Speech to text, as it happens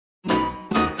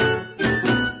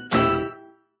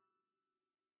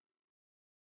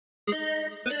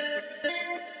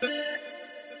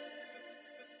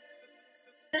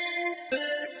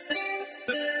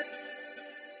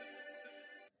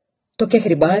Το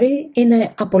κεχριμπάρι είναι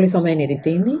απολιθωμένη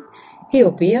ρητίνη, η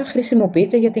οποία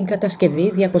χρησιμοποιείται για την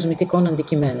κατασκευή διακοσμητικών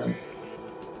αντικειμένων.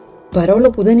 Παρόλο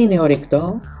που δεν είναι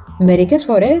ορυκτό, μερικές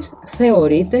φορές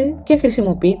θεωρείται και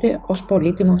χρησιμοποιείται ως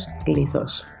πολύτιμος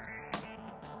λίθος.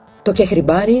 Το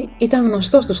κεχριμπάρι ήταν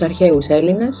γνωστό στους αρχαίους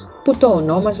Έλληνες που το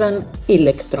ονόμαζαν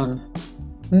ηλεκτρον.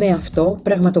 Με αυτό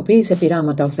πραγματοποίησε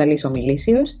πειράματα ο Θαλής ο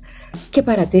Μιλήσιος και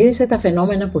παρατήρησε τα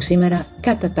φαινόμενα που σήμερα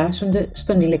κατατάσσονται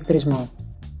στον ηλεκτρισμό.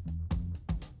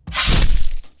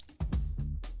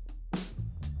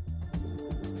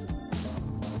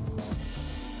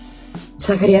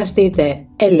 Θα χρειαστείτε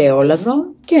ελαιόλαδο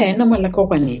και ένα μαλακό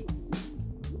πανί.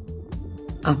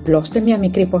 Απλώστε μια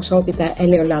μικρή ποσότητα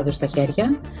ελαιολάδου στα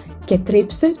χέρια και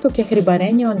τρίψτε το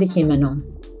κεχριμπαρένιο αντικείμενο.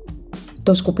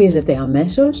 Το σκουπίζετε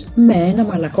αμέσως με ένα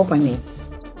μαλακό πανί.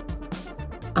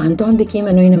 Αν το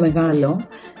αντικείμενο είναι μεγάλο,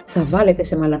 θα βάλετε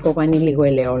σε μαλακό πανί λίγο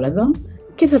ελαιόλαδο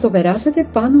και θα το περάσετε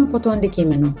πάνω από το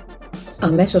αντικείμενο.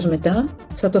 Αμέσως μετά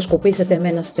θα το σκουπίσετε με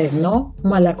ένα στεγνό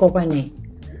μαλακό πανί.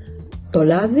 Το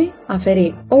λάδι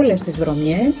αφαιρεί όλες τις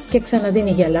βρωμιές και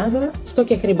ξαναδίνει γυαλάδα στο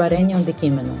κεχριμπαρένιο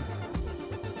αντικείμενο.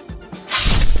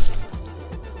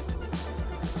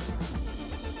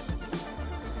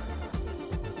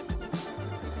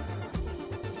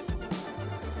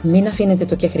 Μην αφήνετε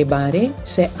το κεχριμπάρι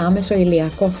σε άμεσο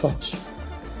ηλιακό φως.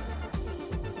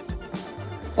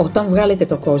 Όταν βγάλετε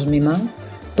το κόσμημα,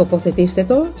 τοποθετήστε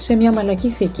το σε μια μαλακή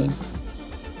θήκη.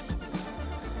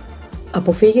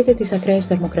 Αποφύγετε τις ακραίες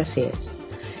θερμοκρασίες.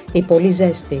 Η πολύ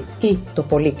ζέστη ή το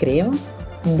πολύ κρύο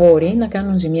μπορεί να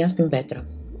κάνουν ζημιά στην πέτρα.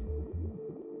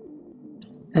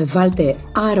 Βάλτε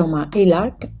άρωμα ή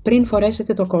λακ πριν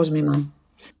φορέσετε το κόσμημα.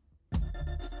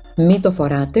 Μην το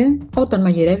φοράτε όταν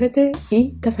μαγειρεύετε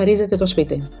ή καθαρίζετε το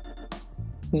σπίτι.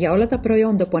 Για όλα τα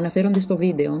προϊόντα που αναφέρονται στο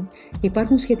βίντεο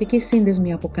υπάρχουν σχετικοί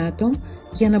σύνδεσμοι από κάτω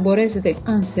για να μπορέσετε,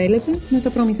 αν θέλετε, να τα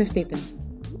προμηθευτείτε.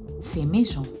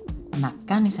 Θυμήσου να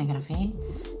κάνεις εγγραφή,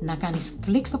 να κάνεις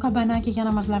κλικ στο καμπανάκι για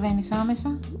να μας λαβαίνεις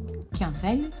άμεσα και αν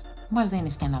θέλεις μας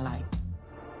δίνεις και ένα like.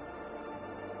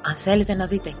 Αν θέλετε να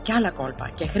δείτε κι άλλα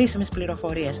κόλπα και χρήσιμες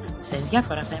πληροφορίες σε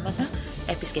διάφορα θέματα,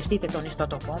 επισκεφτείτε τον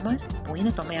ιστότοπό μας που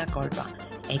είναι το meacolpa.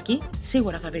 Εκεί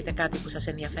σίγουρα θα βρείτε κάτι που σας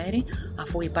ενδιαφέρει,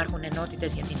 αφού υπάρχουν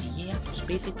ενότητες για την υγεία, το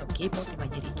σπίτι, το κήπο, τη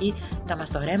μαγειρική, τα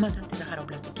μαστορέματα, τη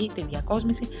ζαχαροπλαστική, την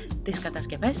διακόσμηση, τις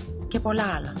κατασκευές και πολλά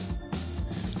άλλα.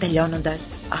 Τελειώνοντας,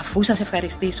 αφού σας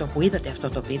ευχαριστήσω που είδατε αυτό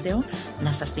το βίντεο,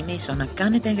 να σας θυμίσω να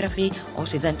κάνετε εγγραφή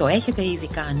όσοι δεν το έχετε ήδη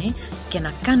κάνει και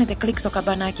να κάνετε κλικ στο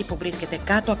καμπανάκι που βρίσκεται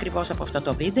κάτω ακριβώς από αυτό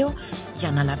το βίντεο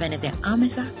για να λαβαίνετε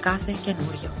άμεσα κάθε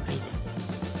καινούριο βίντεο.